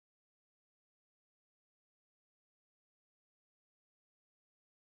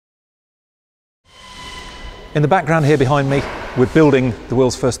In the background here behind me, we're building the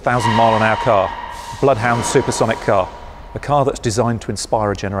world's first 1,000-mile-an-hour car, Bloodhound supersonic car, a car that's designed to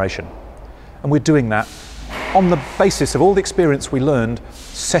inspire a generation. And we're doing that on the basis of all the experience we learned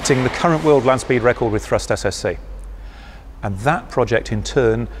setting the current world land speed record with Thrust SSC. And that project in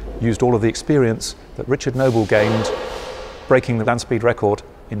turn used all of the experience that Richard Noble gained breaking the land speed record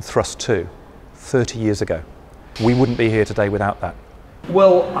in Thrust2 30 years ago. We wouldn't be here today without that.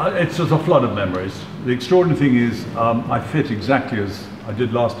 Well, it's just a flood of memories. The extraordinary thing is I fit exactly as I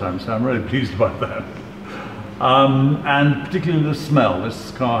did last time, so I'm really pleased about that. And particularly the smell.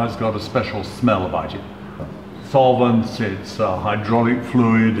 This car has got a special smell about it. Solvents, it's hydraulic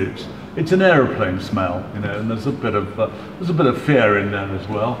fluid, it's an aeroplane smell, you know, and there's a bit of fear in there as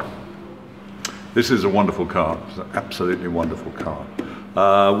well. This is a wonderful car. It's an absolutely wonderful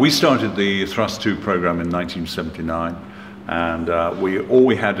car. We started the Thrust2 program in 1979, and all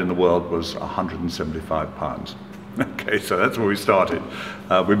we had in the world was 175 pounds. Okay, so that's where we started.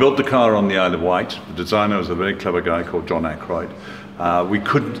 We built the car on the Isle of Wight. The designer was a very clever guy called John Cobb. We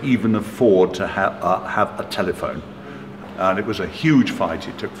couldn't even afford to have a telephone. And it was a huge fight.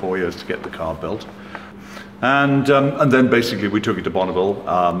 It took 4 years to get the car built. And then basically we took it to Bonneville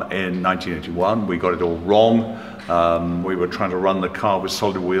in 1981. We got it all wrong. We were trying to run the car with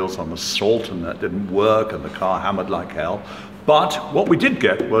solid wheels on the salt, and that didn't work, and the car hammered like hell. But what we did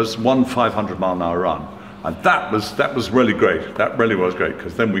get was one 500-mile-an-hour run. And that was really great. That really was great,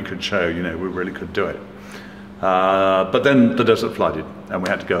 because then we could show, you know, we really could do it. But then the desert flooded, and we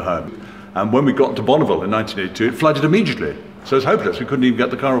had to go home. And when we got to Bonneville in 1982, it flooded immediately. So it was hopeless. We couldn't even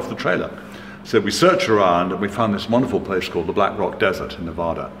get the car off the trailer. So we searched around, and we found this wonderful place called the Black Rock Desert in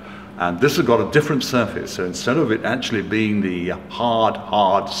Nevada. And this has got a different surface. So instead of it actually being the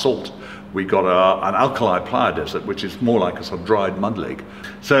hard salt, we got an alkali playa desert, which is more like a sort of dried mud lake.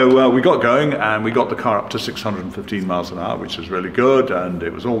 So we got going, and we got the car up to 615 miles an hour, which was really good, and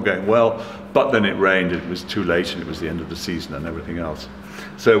it was all going well. But then it rained, it was too late, and it was the end of the season and everything else.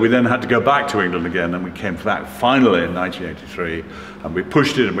 So we then had to go back to England again, and we came back finally in 1983, and we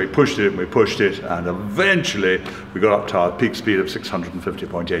pushed it, and we pushed it, and we pushed it, and eventually we got up to our peak speed of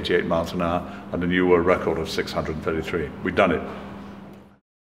 650.88 miles an hour and a new world record of 633. We'd done it.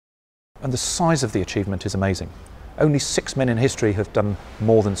 And the size of the achievement is amazing. Only 6 men in history have done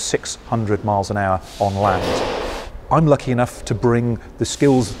more than 600 miles an hour on land. I'm lucky enough to bring the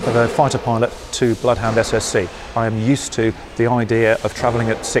skills of a fighter pilot to Bloodhound SSC. I am used to the idea of travelling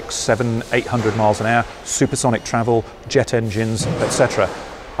at 600, 700, 800 miles an hour, supersonic travel, jet engines, etc.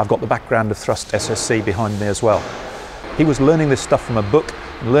 I've got the background of Thrust SSC behind me as well. He was learning this stuff from a book,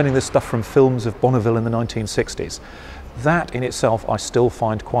 and learning this stuff from films of Bonneville in the 1960s. That in itself I still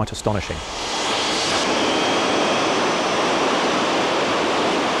find quite astonishing.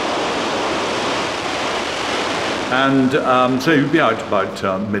 And so you'd be out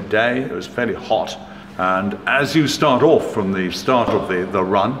about midday. It was fairly hot, and as you start off from the start of the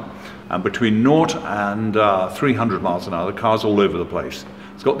run, and between 0 and 300 miles an hour, the car's all over the place.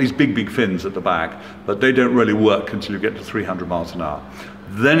 It's got these big fins at the back, but they don't really work until you get to 300 miles an hour.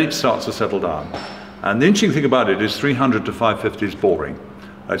 Then it starts to settle down. And the interesting thing about it is 300 to 550 is boring.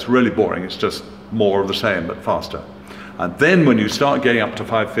 It's really boring. It's just more of the same, but faster. And then when you start getting up to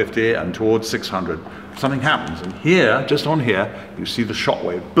 550 and towards 600, something happens. And here, just on here, you see the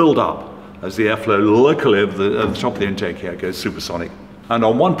shockwave build up as the airflow locally at the top of the intake here goes supersonic. And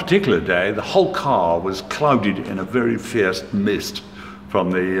on one particular day, the whole car was clouded in a very fierce mist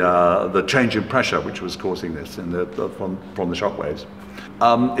from the change in pressure which was causing this from the shockwaves.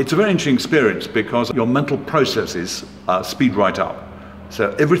 It's a very interesting experience because your mental processes speed right up.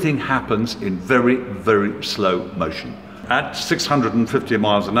 So everything happens in very, very slow motion. At 650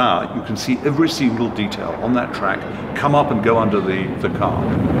 miles an hour, you can see every single detail on that track come up and go under the car.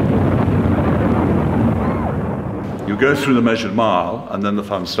 You go through the measured mile, and then the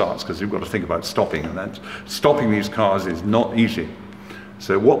fun starts, because you've got to think about stopping, and stopping these cars is not easy.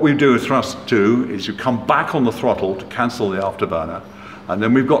 So what we do with Thrust2 is you come back on the throttle to cancel the afterburner, and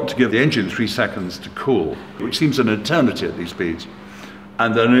then we've got to give the engine 3 seconds to cool, which seems an eternity at these speeds.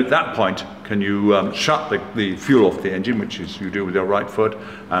 And then at that point, can you shut the fuel off the engine, which is you do with your right foot,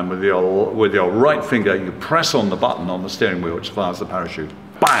 and with your right finger, you press on the button on the steering wheel, which fires the parachute.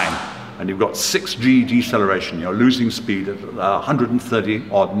 Bang! And you've got 6G deceleration. You're losing speed at 130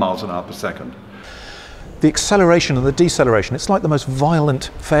 odd miles an hour per second. The acceleration and the deceleration, it's like the most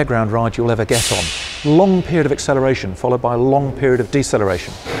violent fairground ride you'll ever get on. Long period of acceleration followed by a long period of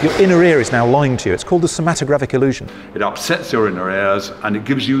deceleration. Your inner ear is now lying to you. It's called the somatographic illusion. It upsets your inner ears, and it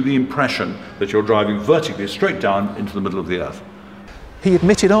gives you the impression that you're driving vertically straight down into the middle of the earth. He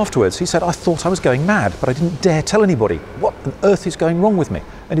admitted afterwards, he said, I thought I was going mad, but I didn't dare tell anybody. What on earth is going wrong with me?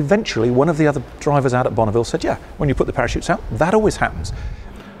 And eventually one of the other drivers out at Bonneville said, yeah, when you put the parachutes out, that always happens.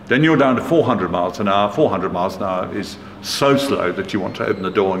 Then you're down to 400 miles an hour. 400 miles an hour is so slow that you want to open the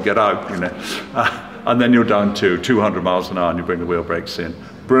door and get out, you know. And then you're down to 200 miles an hour and you bring the wheel brakes in,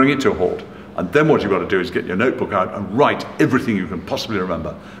 bring it to a halt. And then what you've got to do is get your notebook out and write everything you can possibly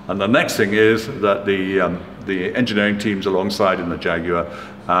remember. And the next thing is that the engineering team's alongside in the Jaguar,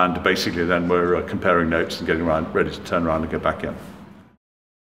 and basically then we're comparing notes and getting around, ready to turn around and get back in.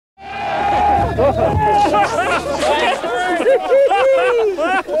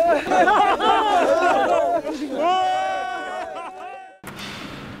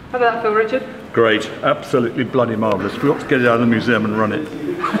 How did that feel, Richard? Great, absolutely bloody marvellous. We ought to get it out of the museum and run it.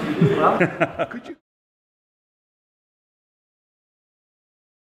 Well, Could you?